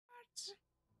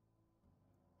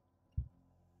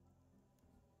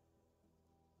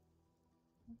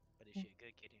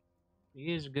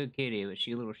She is a good kitty, but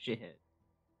she a little shithead.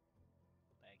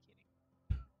 Bad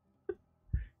kitty.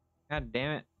 God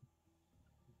damn it.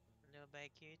 No bad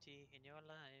kitty in your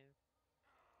life.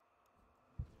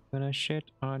 Gonna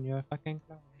shit on your fucking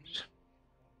clothes.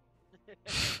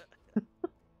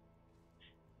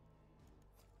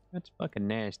 That's fucking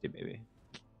nasty, baby.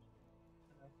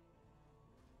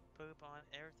 Poop on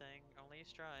everything, only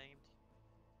striped.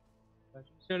 But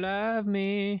you still love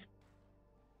me.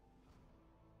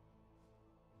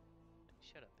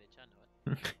 Shut up, bitch. I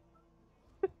know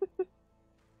it.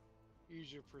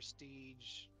 Use your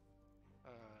prestige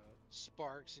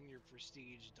sparks in your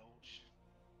prestige dolch.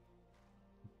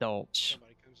 Dolch.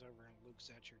 Somebody comes over and looks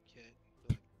at your kit.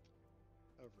 Like,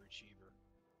 overachiever.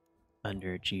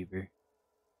 Underachiever.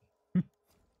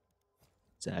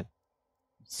 Zach.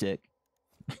 Sick.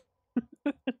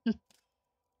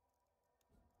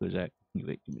 Who's that? You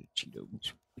ate too many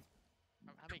Cheetos.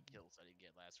 How many kills did he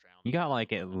get last round? You got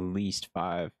like at least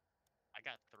 5. I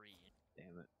got 3.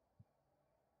 Damn it.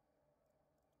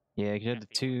 Yeah, you had the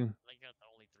 2. I got the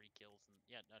only 3 kills. And,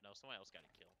 yeah, no, someone else got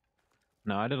a kill.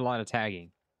 No, I did a lot of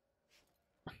tagging.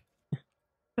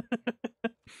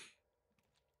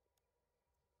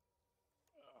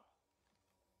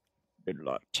 Did a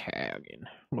lot of tagging.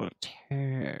 A lot of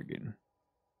tagging.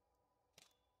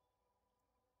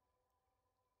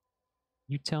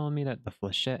 You telling me that the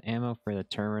flechette ammo for the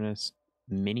Terminus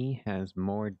Mini has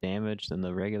more damage than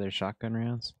the regular shotgun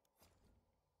rounds?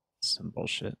 Some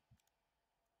bullshit.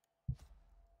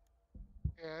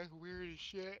 Yeah, weird as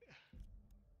shit.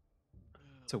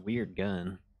 It's a weird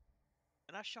gun.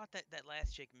 And I shot that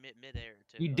last chick midair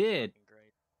too. You That was did. fucking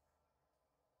great.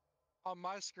 On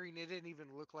my screen, it didn't even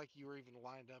look like you were even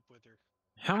lined up with her.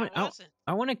 How many?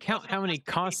 I want to count how many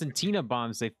Constantina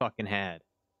bombs they fucking had.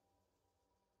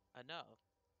 I know.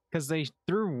 Because they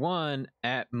threw one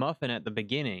at Muffin at the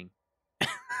beginning.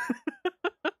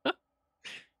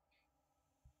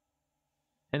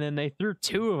 And then they threw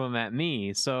 2 of them at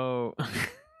me, so...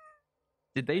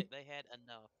 Did they... They had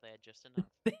enough. They had just enough.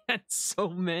 They had so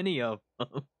many of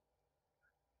them.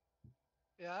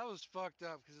 Yeah, that was fucked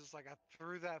up, because it's like I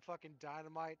threw that fucking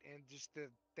dynamite and just the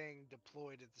thing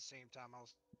deployed at the same time. I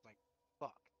was like,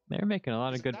 fuck. They're making a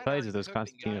lot of good plays with those I'd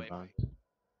already cooked Constantina it bombs.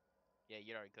 Yeah,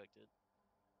 you'd already cooked it.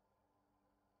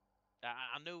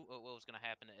 I knew what was gonna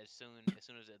happen as soon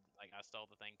as it, like, I saw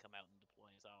the thing come out and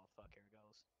deploy. So, oh fuck, here it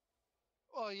goes.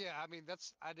 Well, yeah, I mean,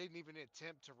 I didn't even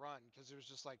attempt to run, because it was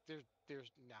just like, there's,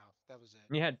 no, that was it.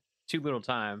 You had too little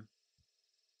time.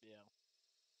 Yeah.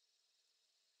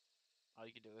 All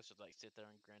you could do is just, like, sit there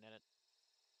and grin at it.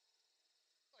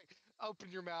 Like,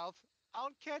 open your mouth.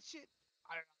 I'll catch it.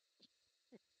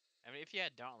 I mean, if you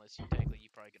had Dauntless, you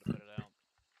probably could have put it out.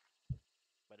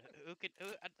 But who could?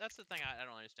 That's the thing I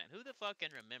don't understand. Who the fuck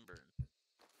can remember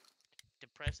to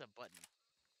press a button?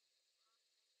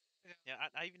 Yeah,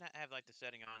 I even have like the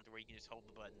setting on to where you can just hold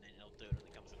the button and it'll do it when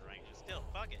it comes to the range. And still,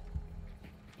 fuck it.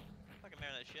 Fucking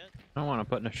remember that shit. I don't want to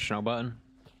put in a snow button.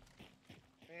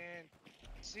 Man,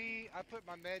 see, I put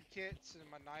my med kits and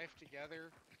my knife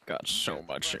together. Got so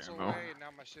much ammo. Away, and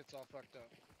now my shit's all fucked up.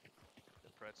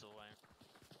 The pretzel way.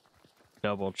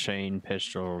 Double chain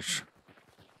pistols.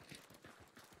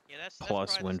 Yeah, that's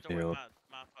plus probably the story Winfield. of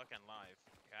my fucking life.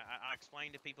 I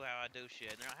explain to people how I do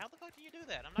shit, and they're like, "How the fuck do you do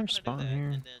that? I'm not There's gonna do spawn that."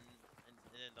 here. And then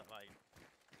like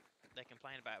they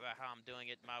complain about how I'm doing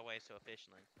it my way so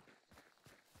efficiently.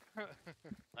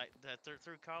 Like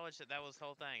through college, that was the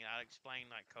whole thing. I explained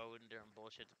like code and different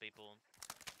bullshit to people.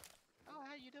 Oh,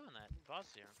 how you doing that?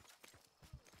 Boss here.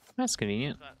 That's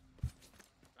convenient. So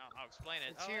I'll explain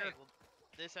it. It's Oh, here. hey, well,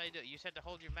 this how you do it. You just have to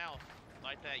hold your mouth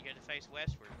like that. You have to face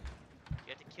westward.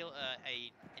 You have to kill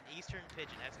an eastern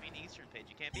pigeon. It has to be an eastern pigeon.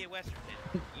 You can't be a western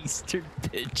pigeon. Eastern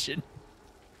pigeon.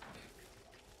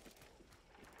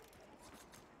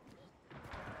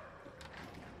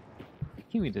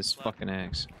 Give me this fucking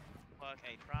axe. Pluck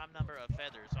a prime number of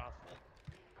feathers off of it.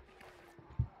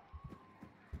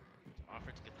 Offer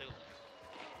it to Cthulhu.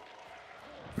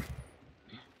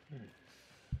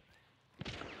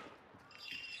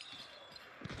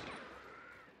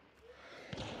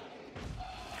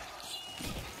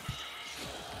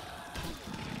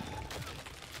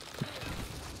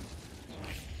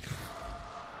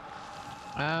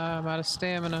 I'm out of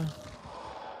stamina.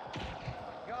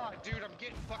 God, dude, I'm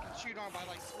getting fucking chewed on by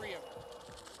like 3 of them.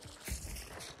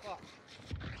 Fuck.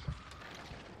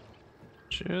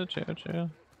 Chill, chill, chill.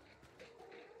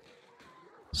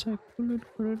 Say bullet,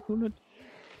 bullet, bullet.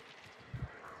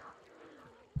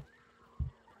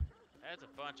 That's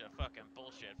a bunch of fucking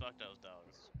bullshit. Fuck those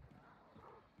dogs.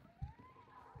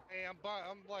 Hey, I'm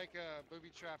like booby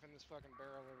trapping this fucking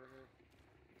barrel over here.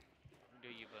 Do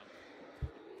you, bum?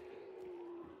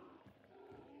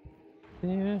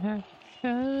 They'll have to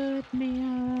cut me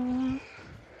off.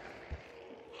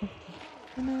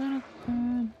 Another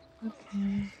time,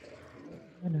 okay.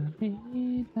 I don't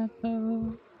need that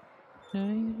though. I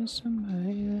just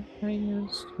somebody that I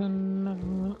used to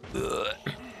know. Ugh.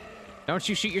 Don't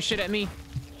you shoot your shit at me.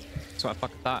 That's what I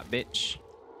fucking thought, bitch.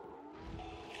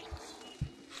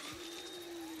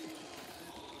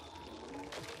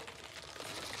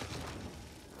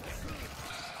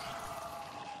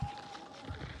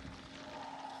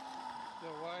 The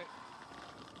what?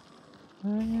 I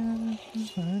am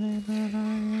somebody that I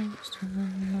used to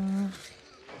know.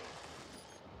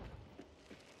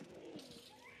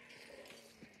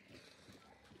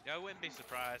 I wouldn't be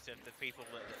surprised if the people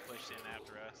that pushed in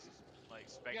after us, like,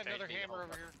 We got spectate another me the whole hammer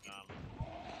over here. fucking time.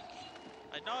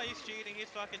 Like, no, he's cheating. He's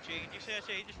fucking cheating. You said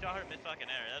shit. He just got him in fucking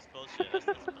error. That's bullshit. That's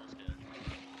bullshit.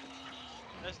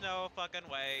 There's no fucking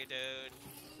way, dude.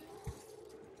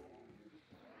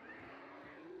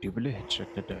 Jubilee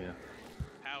headshot to die.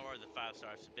 Power of the 5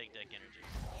 stars. Big dick energy.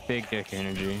 Big dick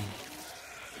energy.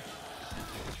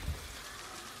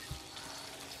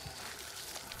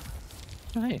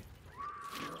 Oh, hey.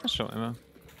 That's showing ammo.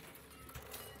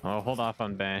 Oh, hold off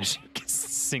on bash.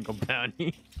 Single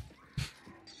bounty.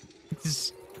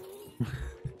 Wait,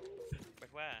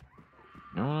 where?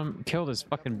 I want to kill this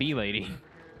fucking bee lady. Over here.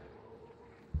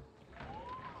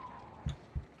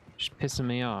 She's pissing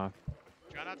me off.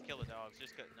 Try not to kill the dogs.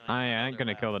 Just go, no, I know ain't they're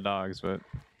gonna kill the loud. dogs, but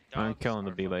I'm Dogs killing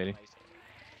the are bee fucking lady. amazing.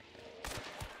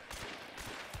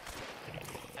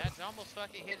 That's almost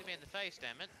fucking hitting me in the face,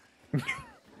 damn it.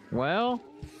 Well,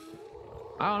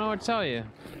 I don't know what to tell you.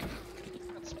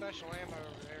 Got special ammo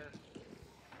over there.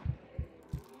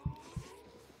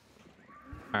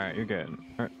 Alright, you're good.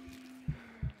 All right.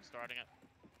 Starting it.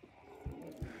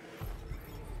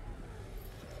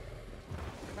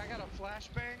 And I got a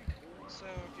flashbang, so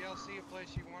if y'all see a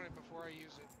place you want it before I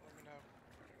use it, let me know.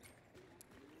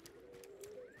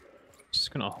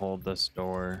 Just gonna hold this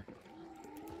door.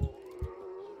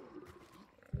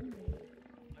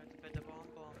 Let's put the bomb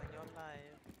in your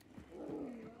life.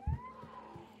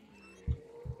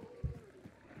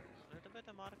 Little bit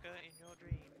of Monica in your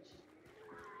dreams.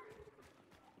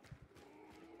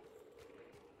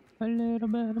 A little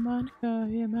bit of Monica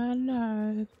in my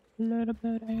life. A little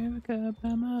bit of Erica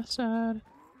by my side.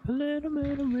 A little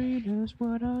bit of Rita's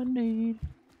what I need.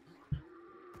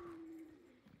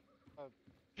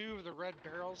 2 of the red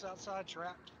barrels outside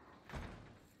trapped.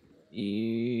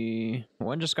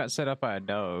 One just got set up by a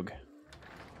dog.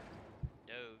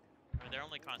 Dude. I mean, they're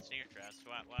only concertina traps. So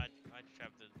why'd you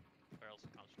trap the barrels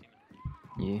of concertina?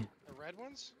 Yeah. The red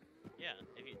ones? Yeah.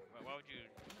 If you, why would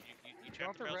you trap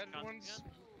Don't the the barrels red of ones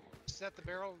concertina? set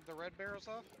the red barrels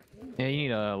off? Yeah, you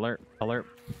need a alert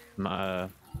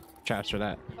traps for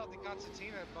that. I thought the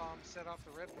concertina bomb set off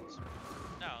the red ones.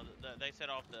 No, they set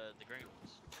off the green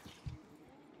ones.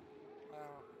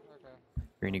 Oh, okay.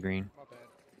 Greeny green. My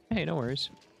bad. Hey, no worries.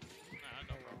 No,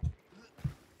 no problem.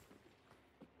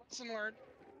 Lesson learned.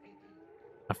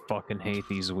 I fucking hate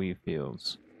these wheat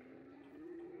fields.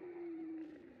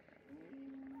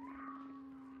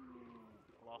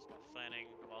 I lost my fanning.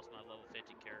 I lost my level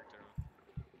 50 character.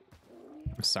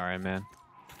 I'm sorry, man.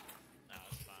 No,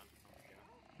 it's fine. I don't care.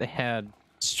 They had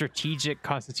strategic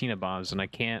concertina bombs, and I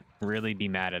can't really be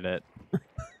mad at it.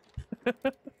 Go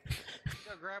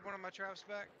grab one of my traps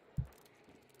back.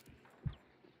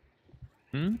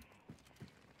 Hmm?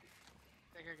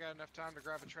 Think I got enough time to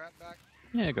grab a trap back?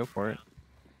 Yeah, go for it.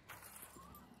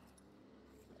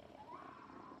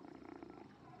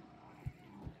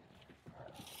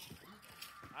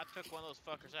 I took one of those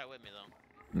fuckers out with me though.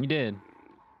 You did.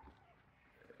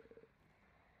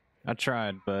 I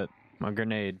tried, but my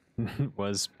grenade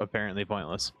was apparently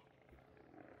pointless.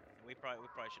 We probably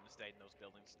shouldn't have stayed in those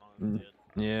buildings as long as we did.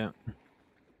 Yeah.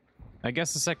 I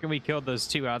guess the second we killed those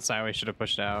 2 outside, we should have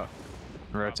pushed out.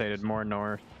 Rotated more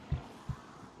north.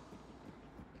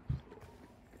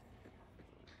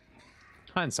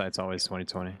 Hindsight's always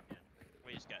 20/20.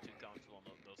 We just got too comfortable on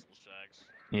those little shags.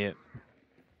 Yep.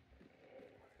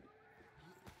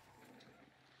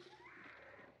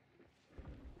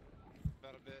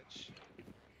 About a bitch.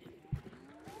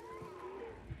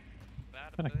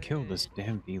 I'm gonna kill this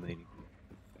damn bee lady.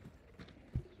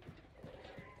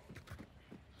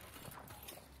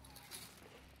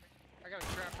 I got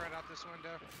a trap right out this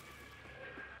window.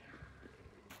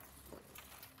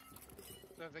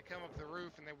 So if they come up the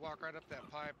roof and they walk right up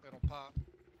that pipe, it'll pop.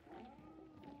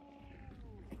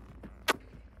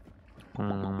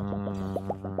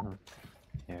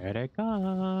 Here they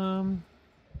come.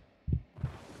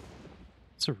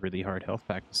 It's a really hard health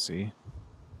pack to see.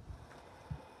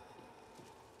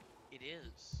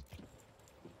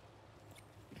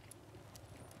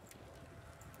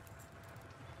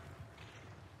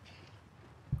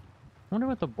 Wonder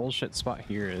what the bullshit spot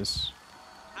here is.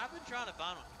 I've been trying to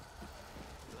find one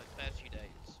for like the past few days.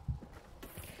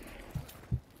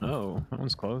 Oh, that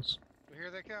one's close. Well,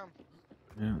 here they come.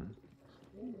 Yeah.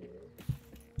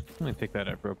 Let me pick that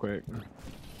up real quick.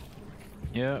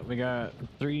 Yeah, we got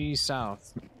 3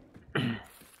 south.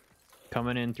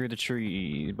 Coming in through the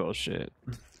tree. Bullshit.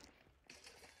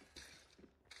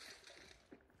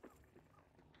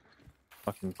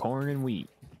 Fucking corn and wheat.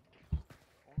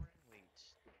 Corn and wheat.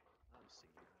 Let me see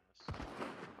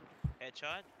this.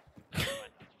 Headshot? Never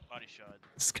mind. Body shot.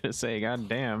 I was gonna say,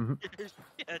 goddamn.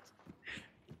 Shit.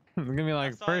 It's gonna be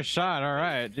like, saw first it shot, fucking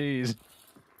alright, jeez.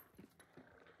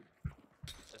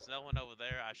 There's no one over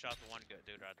there. I shot the one good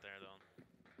dude right there, though.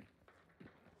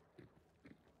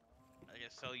 I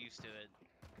get so used to it.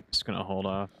 Just gonna hold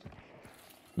off.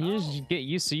 You Oh. just get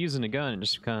used to using a gun, it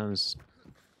just becomes,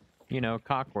 you know,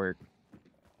 cockwork.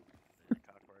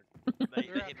 Cockwork.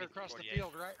 They're out there across the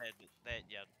field, right?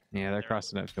 Yeah. Yeah, they're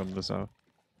crossing that field to the south.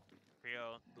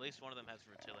 Rio, at least one of them has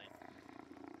versatility.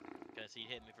 Because he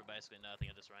hit me for basically nothing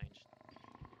at this range.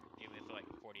 Even if like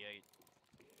 48.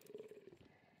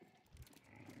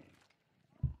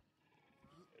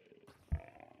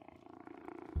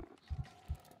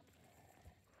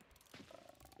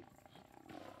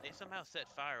 They somehow set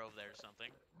fire over there or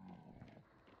something.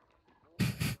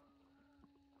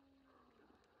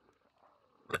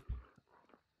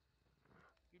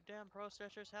 You damn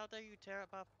protesters, how dare you tear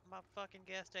up my fucking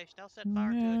gas station? I'll set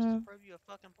fire to it just to prove you a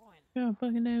fucking point. Yeah,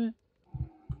 fucking damn it.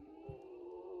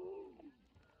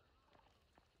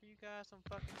 You guys, I'm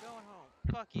fucking going home.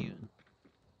 Fuck you.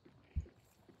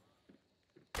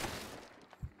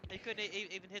 He couldn't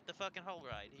even hit the fucking hole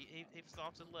right. He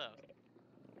stops and left.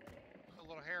 A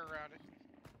little hair around it.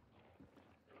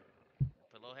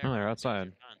 Put a little hair Oh, they're around it,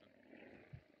 outside.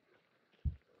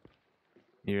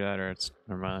 you're done. Either that or it's,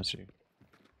 never mind, that's you.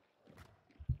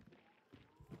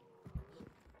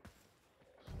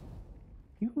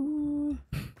 Yoo-hoo.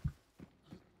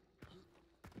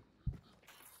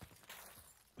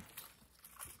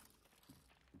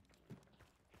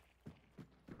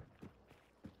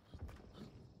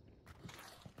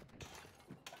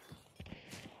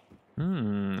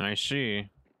 I see.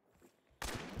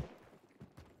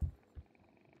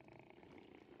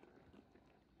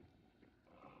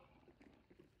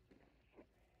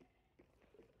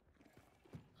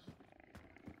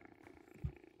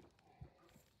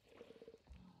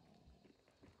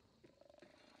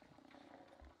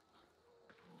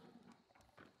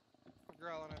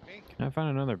 Growling at me. Can I find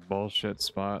another bullshit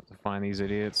spot to find these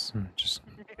idiots? Just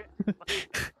Shots.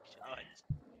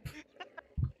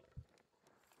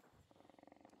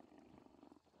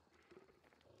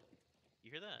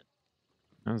 You hear that?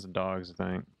 those dogs, I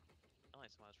think. Oh,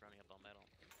 like someone's running up on metal.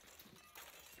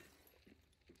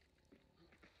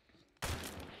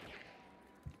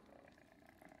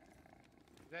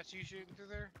 That's you shooting through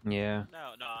there? Yeah.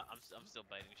 No, I'm still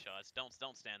baiting shots. Don't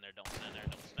stand there. Don't stand there.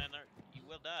 Don't stand there. You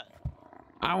will die.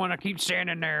 I want to keep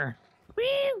standing there.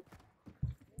 Woo!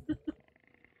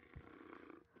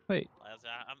 Wait.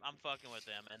 I'm fucking with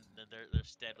them, and they're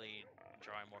steadily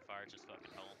drawing more fire to this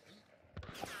fucking hole.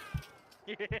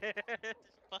 Just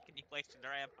fucking you wasting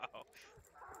their ammo.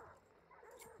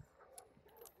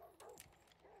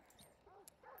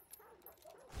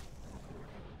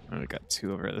 I got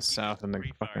 2 over at the south and the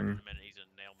Free fire in a fucking. minute, he's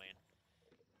gonna nail me.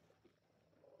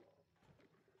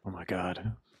 Oh my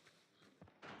god.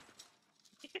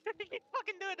 You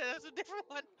fucking doing it. That's a different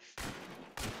one.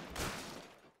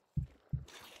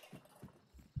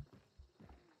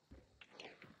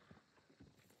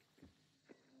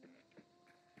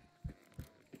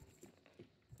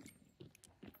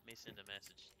 Let me send a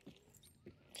message.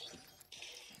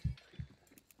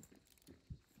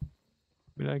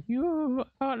 Be like, you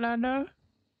outlander.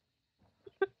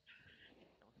 Don't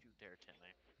you dare tempt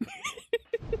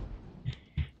me.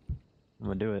 I'm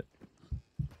gonna do it.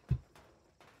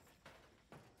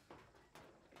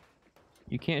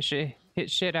 You can't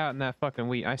hit shit out in that fucking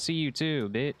wheat. I see you too,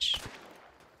 bitch.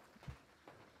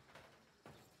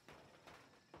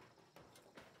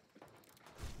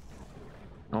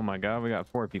 Oh my god, we got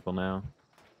 4 people now.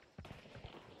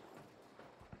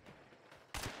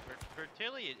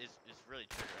 Vertilli is really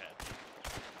trigger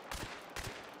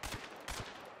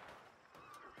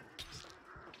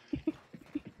happy.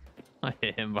 I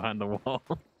hit him behind the wall.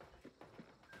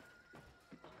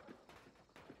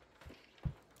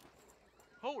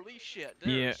 Holy shit, there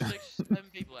Yeah. are 6, 7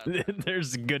 people out there.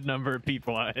 There's a good number of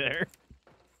people out there.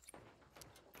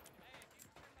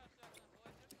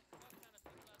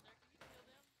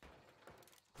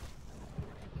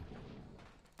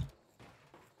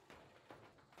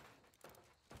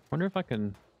 Wonder if I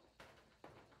can.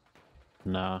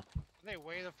 Nah. Are they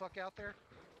way the fuck out there?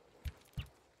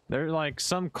 They're like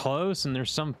some close and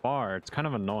there's some far. It's kind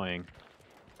of annoying.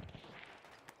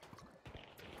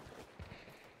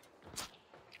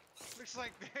 Looks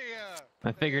like they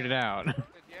I figured it out. yeah,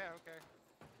 okay.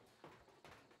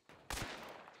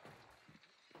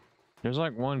 There's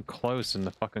like one close in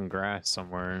the fucking grass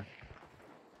somewhere.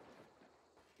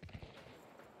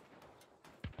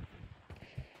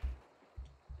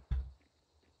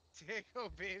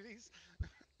 Diego babies. I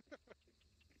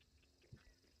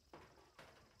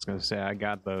was gonna say I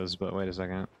got those, but wait a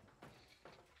second.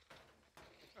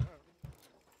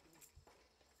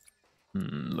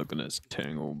 Look at this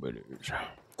tangle bitties.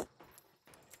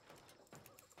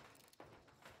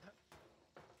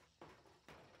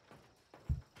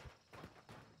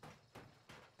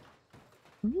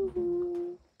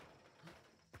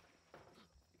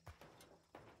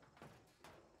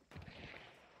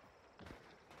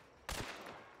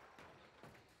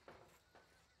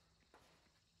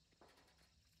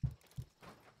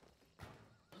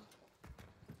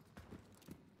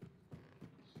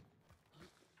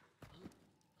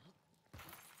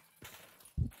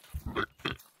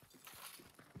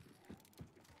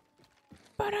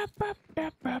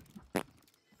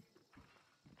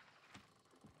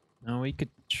 No, we could.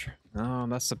 Oh,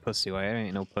 that's the pussy way. I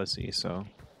ain't no pussy, so.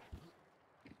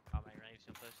 Oh, my raise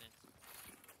some pussy.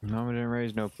 No, we didn't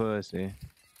raise no pussy.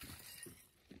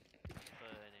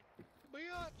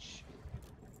 Bitch.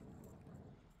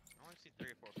 I only see 3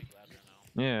 or 4 people out there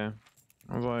now. Yeah.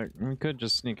 I was like, we could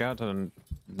just sneak out to the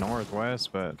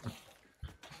northwest, but.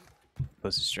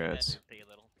 Pussy strats. Pee a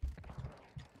little.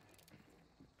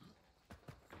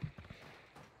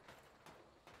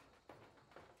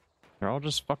 They're all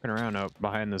just fucking around up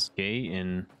behind this gate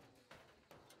and.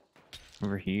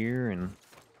 Over here and.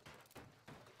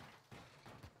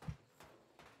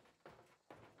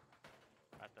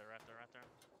 Right there, right there, right there.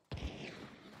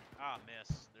 Ah, miss.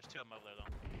 There's 2 of them over there,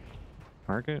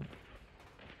 though. Mark it.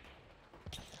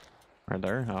 Right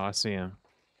there? Oh, I see him.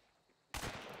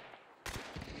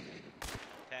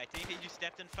 Tag team, you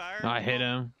stepped in fire. I hit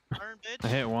him. Burn, bitch. I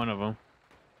hit one of them.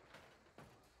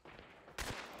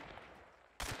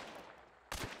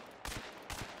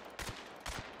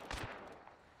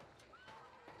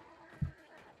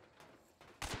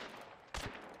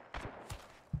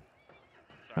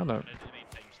 Sorry, Hello. I didn't mean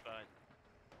to take your spot.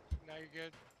 Now you're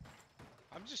good.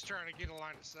 I'm just trying to get a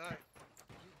line of sight.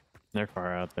 They're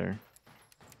far out there.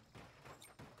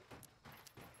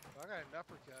 I got an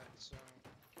uppercut, so.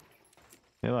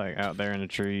 They're like out there in the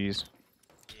trees.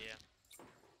 Yeah.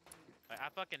 I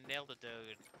fucking nailed a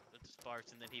dude with the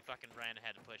sparks, and then he fucking ran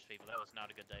ahead and pushed people. That was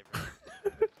not a good day for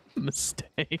him.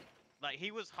 Mistake. Like, he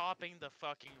was hopping the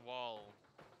fucking wall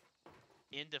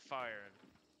into fire.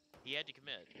 He had to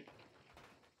commit.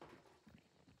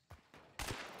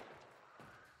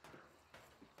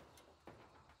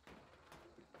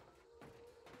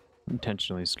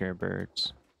 Intentionally scare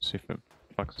birds. See if it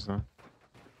fucks them.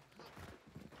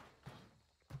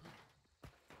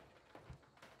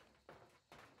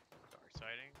 Dark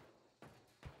sighting.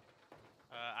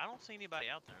 I don't see anybody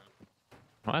out there.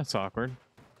 Well, that's awkward.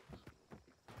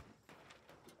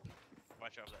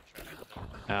 Watch out for that trap.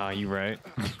 Oh, you right.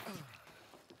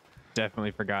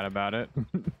 Definitely forgot about it.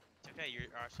 It's okay, you're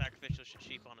our sacrificial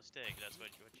sheep on a stick. That's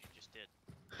what you just did.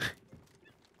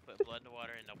 Put blood in the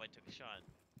water and nobody took a shot.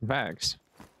 Facts.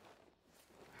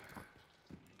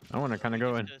 I want to kind of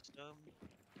go in.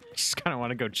 Just kind of want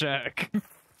to go check. Assume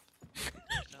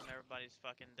everybody's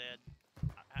fucking dead.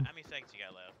 How many seconds you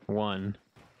got left? 1.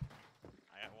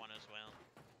 I got 1 as well.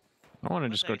 I want to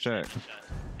just go Let's take check. 7 shots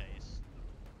in case.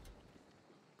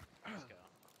 Let's go.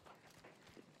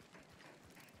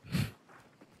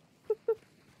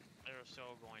 They're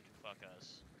so going to fuck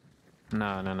us.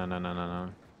 No.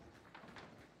 Let's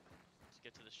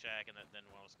get to the shack and then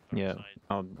we'll go Yeah, outside.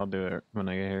 I'll do it when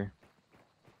I get here.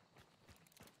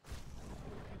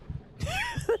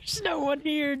 There's no one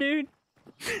here, dude.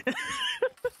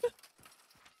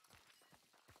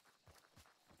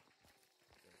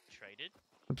 Traded.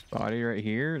 Body right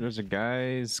here. There's a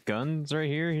guy's guns right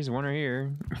here. He's one right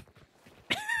here.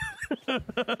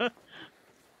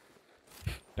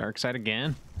 Dark side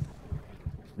again.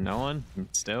 No one.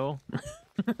 Still.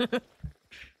 Well, there's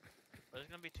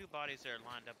gonna be 2 bodies there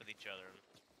lined up with each other.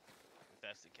 If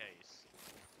that's the case.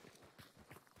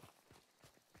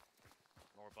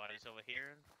 More bodies over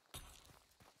here.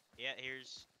 Yeah,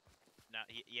 here's. No,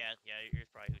 yeah. Here's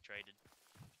probably who traded.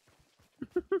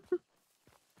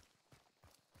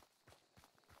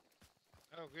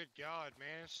 Oh, good God,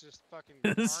 man! It's just fucking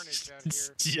It's carnage out it's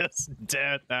here. just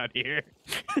death out here.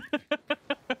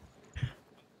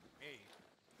 Hey.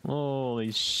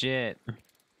 Holy shit. I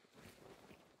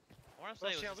want to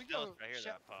Well, say it shall was the we skeleton go? right here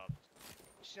that popped.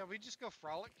 Shall we just go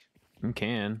frolic? You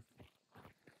can.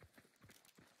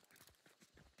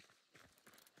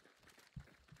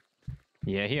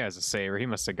 Yeah, he has a saber. He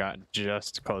must have got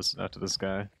just close enough to this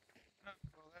guy.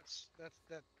 Well,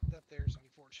 that there's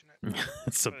unfortunate.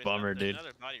 It's a Oh, bummer, there's dude.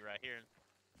 another body right here.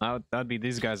 That'd be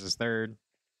these guys' third.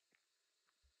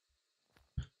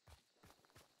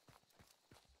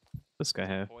 This guy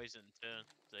have. Poison too.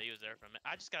 So he was there for a minute.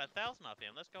 I just got 1,000 off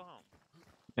him. Let's go home.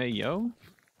 Hey, yo.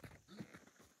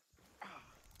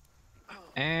 Ow.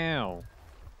 Yeah,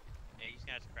 you just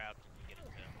gotta crouch and you get it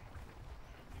too.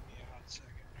 Give me a hot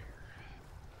second here.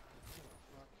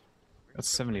 Fuck. That's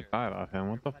 75 off him.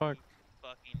 What the fuck?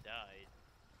 Fucking died.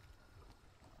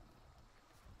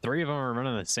 3 of them are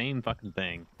running the same fucking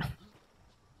thing.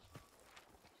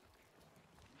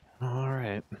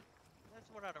 Alright. That's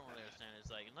what I don't really understand. Is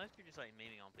like, unless you're just like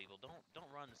memeing on people, don't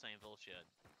run the same bullshit.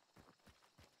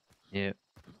 Yep.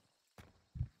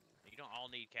 You don't all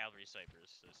need cavalry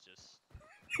sabers. It's just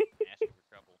asking for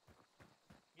trouble.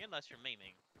 Yeah, unless you're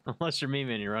memeing. Unless you're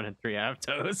memeing and you're running 3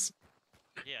 Aptos.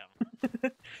 Yeah.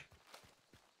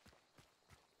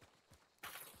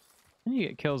 And you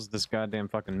get kills with this goddamn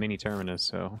fucking mini terminus,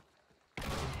 so.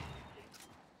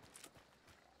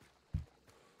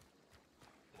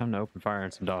 Time to open fire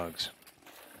on some dogs.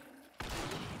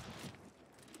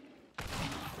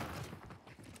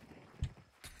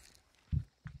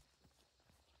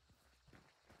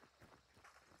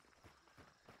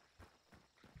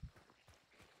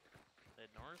 Head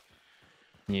north.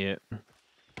 Yep.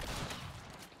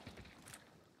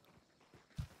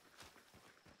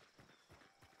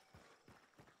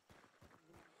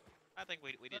 I think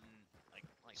we didn't like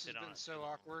This sit has on been it so too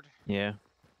long. awkward. Yeah.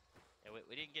 Yeah,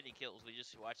 we didn't get any kills. We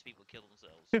just watched people kill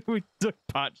themselves. We took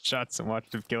pot shots and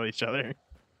watched them kill each other.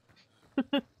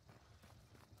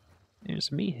 There's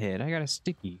meathead. I got a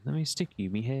sticky. Let me stick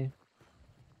you, meathead.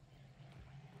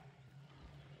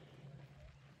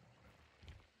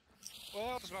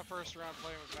 Well, that was my first round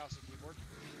playing with mouse and keyboard.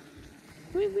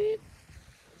 Wait, wait.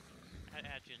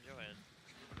 How'd you enjoy it?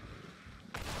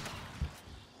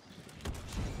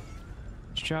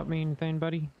 Did you drop me anything,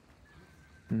 buddy?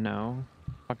 No.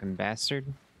 Fucking bastard.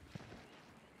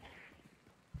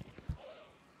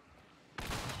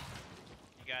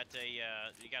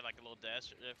 You got like a little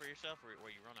desk for yourself, or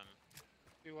where you running?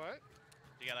 Do what?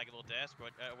 You got like a little desk?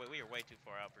 Wait, we are way too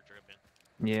far out for tripping.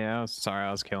 Yeah, I was sorry.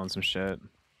 I was killing some shit.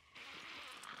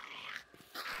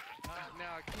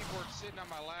 Now a keyboard's sitting on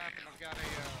my lap, and I've got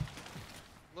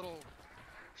a little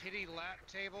titty lap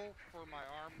table for my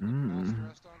arm with the mouse to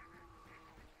rest on.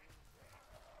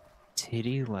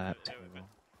 Titty lap If table.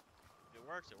 it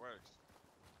works, it works.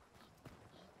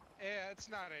 Yeah, it's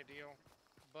not ideal,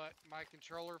 but my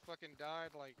controller fucking died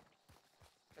like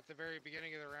at the very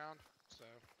beginning of the round, so.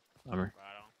 Bummer.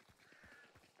 Right on.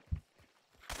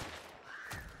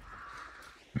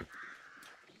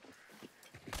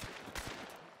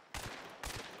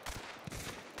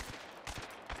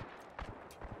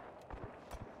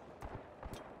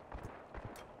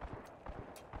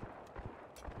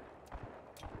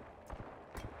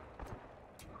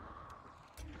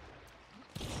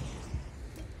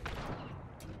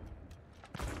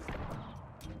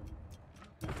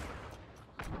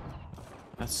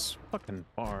 That's fucking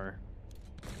far.